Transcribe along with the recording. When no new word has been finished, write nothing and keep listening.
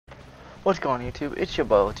What's going on YouTube? It's your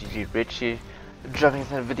boy OTG Richie, dropping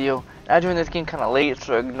this video. I joined this game kinda late,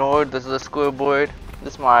 so ignore this is the scoreboard.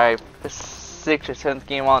 This is my 6th or 7th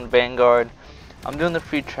game on Vanguard. I'm doing the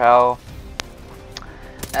free trial,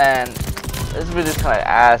 and this video is kinda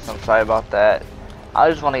ass, I'm sorry about that. I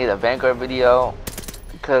just wanna get a Vanguard video,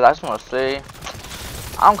 because I just wanna say,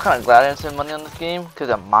 I'm kinda glad I didn't spend money on this game, because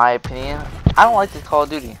in my opinion, I don't like this Call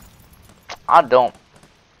of Duty. I don't.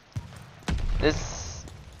 This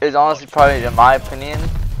is honestly probably, in my opinion,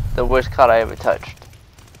 the worst COD I ever touched.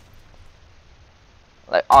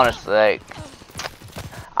 Like, honestly, like,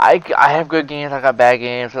 I have good games, I got bad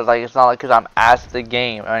games, so like, it's not like because I'm ass at the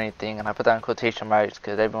game or anything, and I put that in quotation marks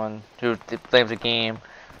because everyone who blames the game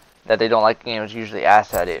that they don't like the game is usually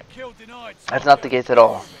ass at it. That's not the case at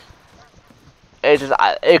all. It's just,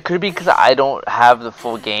 it could be because I don't have the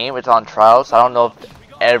full game, it's on trial, so I don't know if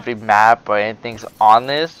every map or anything's on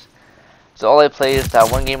this. So all I play is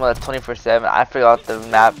that one game that's 24/7. I forgot the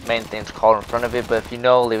map main thing's called in front of it, but if you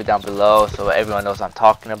know, leave it down below so everyone knows what I'm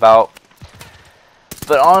talking about.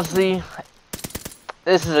 But honestly,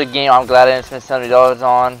 this is a game I'm glad I didn't spend $70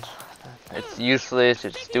 on. It's useless,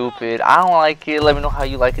 it's stupid. I don't like it. Let me know how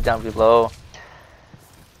you like it down below.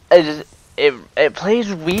 It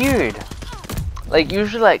plays weird. Like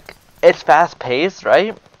usually like it's fast paced,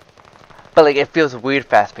 right? But like it feels weird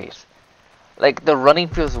fast paced. Like the running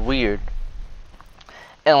feels weird.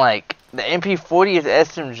 And like the MP40 is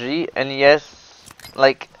SMG, and yes,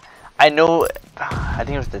 like I know, I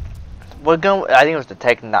think it was the what gun? I think it was the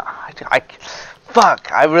Tech.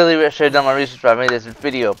 Fuck! I really should have done my research before I made this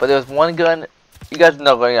video. But there was one gun. You guys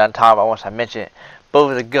know what I'm talking about once I mention it. But it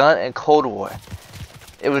was a gun in Cold War.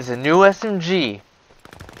 It was a new SMG,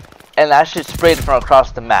 and that shit sprayed from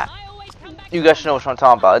across the map. You guys should know what I'm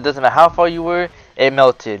talking about. It doesn't matter how far you were, it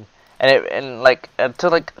melted. And like it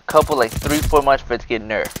took like a couple, like 3-4 months for it to get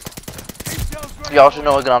nerfed. Y'all should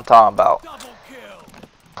know what I'm talking about.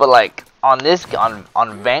 But like on this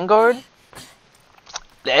on Vanguard,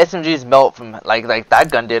 the SMGs melt from like that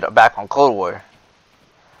gun did back on Cold War.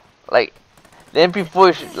 Like the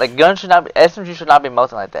MP4 should, like guns should not be, SMG should not be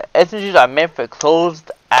melting like that. SMGs are meant for closed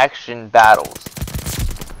action battles.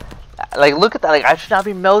 Like look at that. Like I should not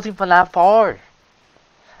be melting from that far.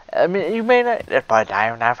 I mean, you may not, it's probably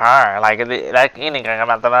dying that far, like anything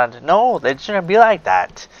about the no, they shouldn't be like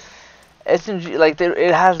that. SMG, like,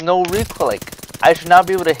 it has no recoil, like, I should not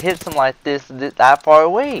be able to hit something like this that far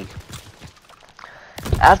away.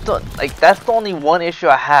 That's the only one issue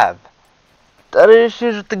I have. The other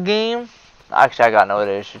issues with the game, actually, I got no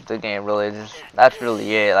other issues with the game, really, that's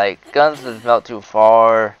really it, like, guns just melt too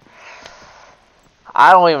far.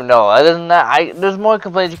 I don't even know. Other than that, there's more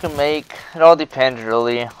complaints you can make. It all depends,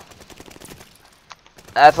 really.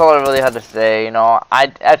 That's all I really had to say. You know,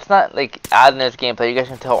 it's not like adding this gameplay. You guys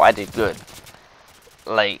can tell I did good.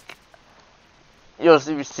 Like, you'll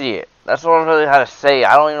see it. That's all I really had to say.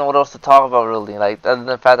 I don't even know what else to talk about, really. Like, other than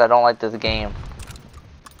the fact that I don't like this game.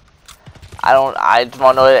 I just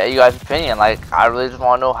want to know you guys' opinion. Like, I really just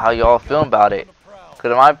want to know how y'all feel about it.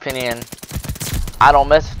 Because in my opinion, I don't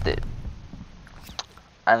mess with it.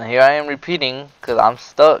 And here I am repeating, because I'm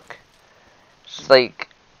stuck. It's just like,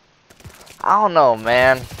 I don't know,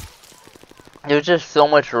 man. There's just so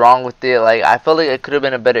much wrong with it. Like, I feel like it could have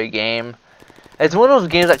been a better game. It's one of those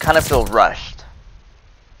games that kind of feel rushed.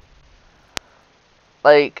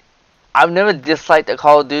 Like, I've never disliked the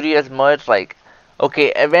Call of Duty as much. Like,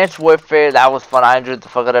 okay, Advanced Warfare, that was fun. I enjoyed the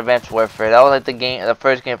fuck out of Advanced Warfare. That was like the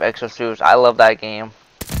first game of Extra Suits. I love that game.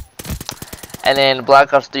 And then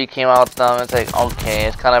Black Ops 3 came out with them. It's like, okay,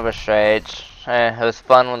 it's kind of a stretch. It was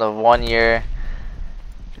fun with the 1 year.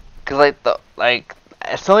 Cause like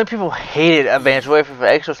so many people hated Advanced Warfare for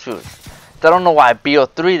Extra Suits. So I don't know why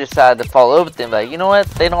BO3 decided to follow up with them. Like, you know what?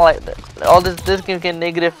 They don't like all this game getting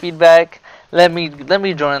negative feedback. Let me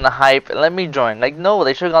join in the hype. Let me join. Like, no,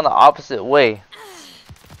 they should have gone the opposite way.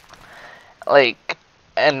 Like,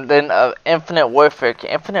 and then Infinite Warfare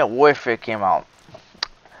came out.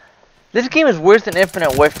 This game is worse than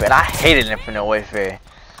Infinite Warfare, and I hated Infinite Warfare.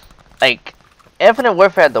 Like, Infinite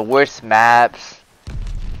Warfare had the worst maps,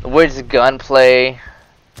 the worst gunplay,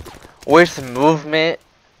 worst movement.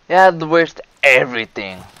 It had the worst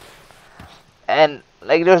everything. And,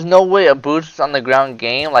 like, there's no way a boots on the ground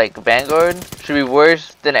game like Vanguard should be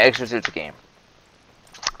worse than an Extra Suits game.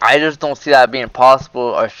 I just don't see that being possible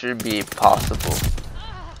or should be possible.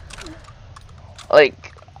 Like,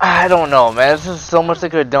 I don't know, man. There's just so much they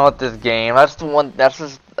could have done with this game. That's the one. That's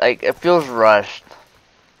just like it feels rushed.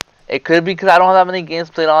 It could be because I don't have any games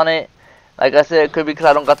played on it. Like I said, it could be because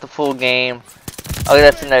I don't got the full game. Okay,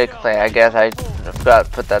 that's another complaint. I guess I forgot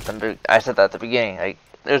to put that. I said that at the beginning. Like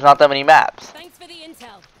there's not that many maps. Thanks for the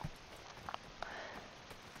intel.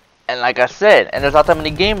 And like I said, and there's not that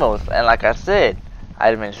many game modes. And like I said, I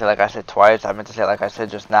didn't mean to say like I said twice. I meant to say like I said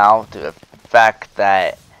just now, to the fact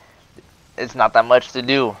that it's not that much to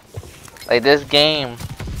do. Like, this game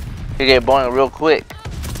could get boring real quick.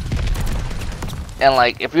 And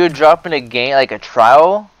like, if you're dropping a game, like a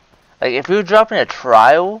trial,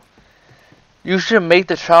 you should make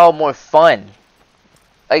the trial more fun.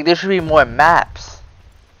 Like, there should be more maps,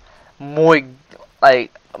 more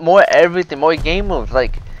everything, more game moves.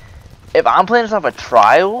 Like, if I'm playing this off a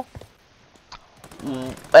trial,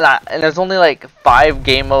 and there's only like 5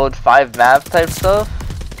 game modes, 5 maps type stuff,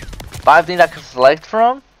 5 things I can select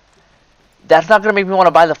from, that's not gonna make me want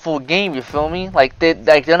to buy the full game. You feel me? Like, they're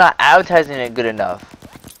not advertising it good enough.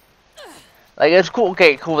 Like, it's cool.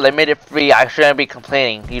 Okay, cool. They made it free. I shouldn't be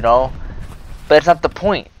complaining, you know. But it's not the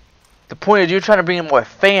point. The point is you're trying to bring in more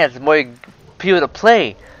fans, more people to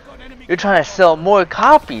play. You're trying to sell more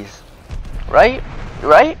copies, right?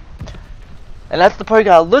 Right? And that's the part you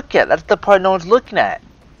gotta look at. That's the part no one's looking at.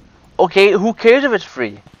 Okay, who cares if it's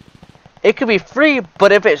free? It could be free,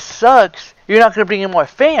 but if it sucks, you're not gonna bring in more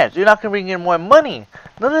fans. You're not gonna bring in more money.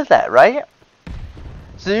 None of that, right?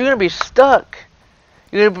 So you're gonna be stuck.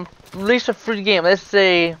 You're gonna release a free game. Let's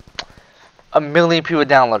say 1 million people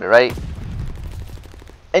download it, right?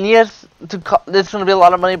 And yes, this is gonna be a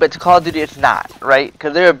lot of money, but to Call of Duty, it's not, right?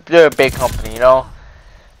 Because they're a big company, you know.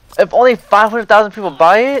 If only 500,000 people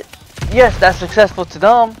buy it, yes, that's successful to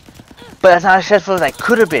them, but that's not as successful as I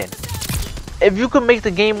could have been. If you could make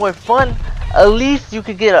the game more fun, at least you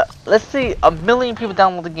could get let's say 1 million people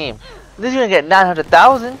download the game. At least you're gonna get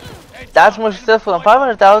 900,000. That's more successful than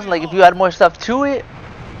 500,000. Like, if you add more stuff to it,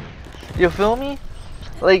 you feel me?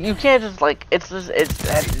 Like, you can't just like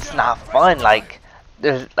it's not fun. Like,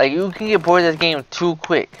 you can get bored of this game too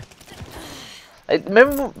quick. Like,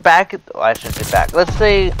 remember back? I shouldn't say back. Let's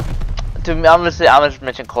say, I'm gonna just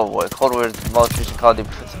mention Cold War. Cold War is the most recent Call of Duty.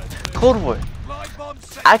 Cold War.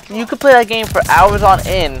 You could play that game for hours on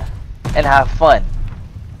end and have fun,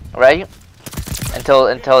 right? Until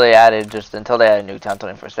they added Nuketown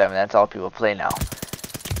 24/7. That's all people play now.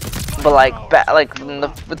 But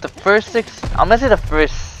with the first 6, I'm gonna say the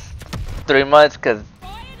first 3 months, because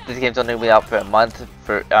this game's only been out for a month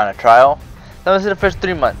on a trial. So I'm gonna say the first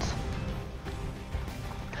 3 months.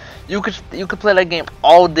 You could play that game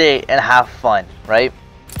all day and have fun, right?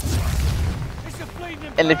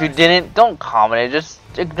 And if you didn't, don't comment it. Just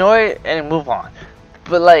ignore it and move on.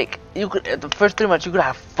 But like, the first 3 months you could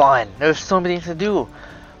have fun. There's so many things to do.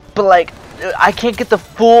 But like, I can't get the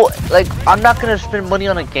full, like, I'm not gonna spend money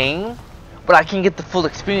on a game, but I can get the full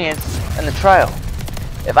experience in the trial.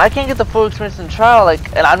 If I can't get the full experience in the trial, like,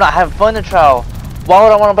 and I'm not having fun in the trial, why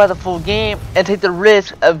would I want to buy the full game and take the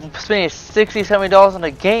risk of spending $60, $70 on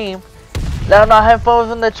a game that I'm not having fun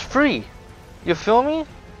with and that's free? You feel me?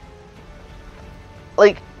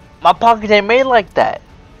 Like, my pocket ain't made like that.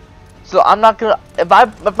 So I'm not gonna, if my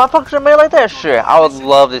pockets are made like that, sure, I would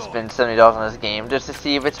love to spend $70 on this game just to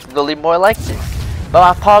see if it's really more like this. But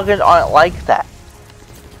my pockets aren't like that.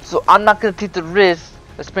 So I'm not gonna take the risk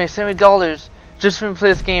of spending $70 just for me to play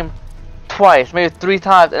this game twice, maybe 3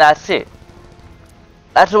 times, and that's it.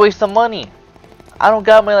 That's a waste of money. I don't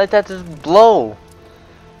got money like that to just blow.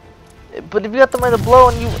 But if you got the money to blow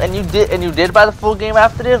and you did buy the full game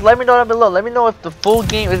after this, let me know down below. Let me know if the full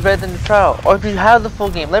game is better than the trial, or if you have the full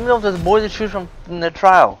game. Let me know if there's more to choose from the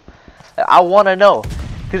trial. I want to know,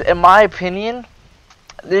 because in my opinion,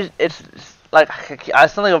 it's like I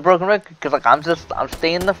sound like a broken record, because like I'm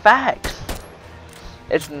stating the facts.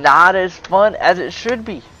 It's not as fun as it should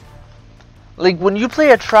be. Like, when you play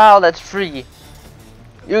a trial that's free,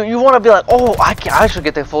 you want to be like, oh, I should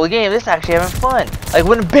get the full game. This is actually having fun. Like,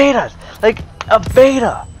 when betas, like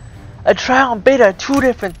a trial and beta are 2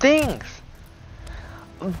 different things.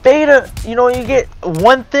 Beta, you know, you get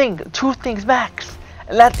 1 thing, 2 things max,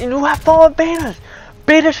 and you have fun with betas.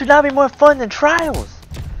 Beta should not be more fun than trials.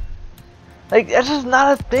 Like, that's just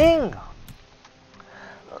not a thing.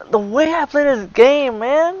 The way I play this game,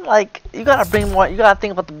 man, like, you gotta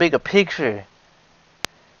think about the bigger picture.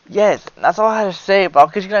 Yes, that's all I had to say, but I'll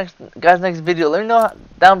catch you guys next video. Let me know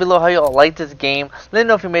down below how y'all like this game. Let me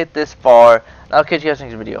know if you made it this far. I'll catch you guys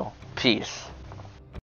next video. Peace.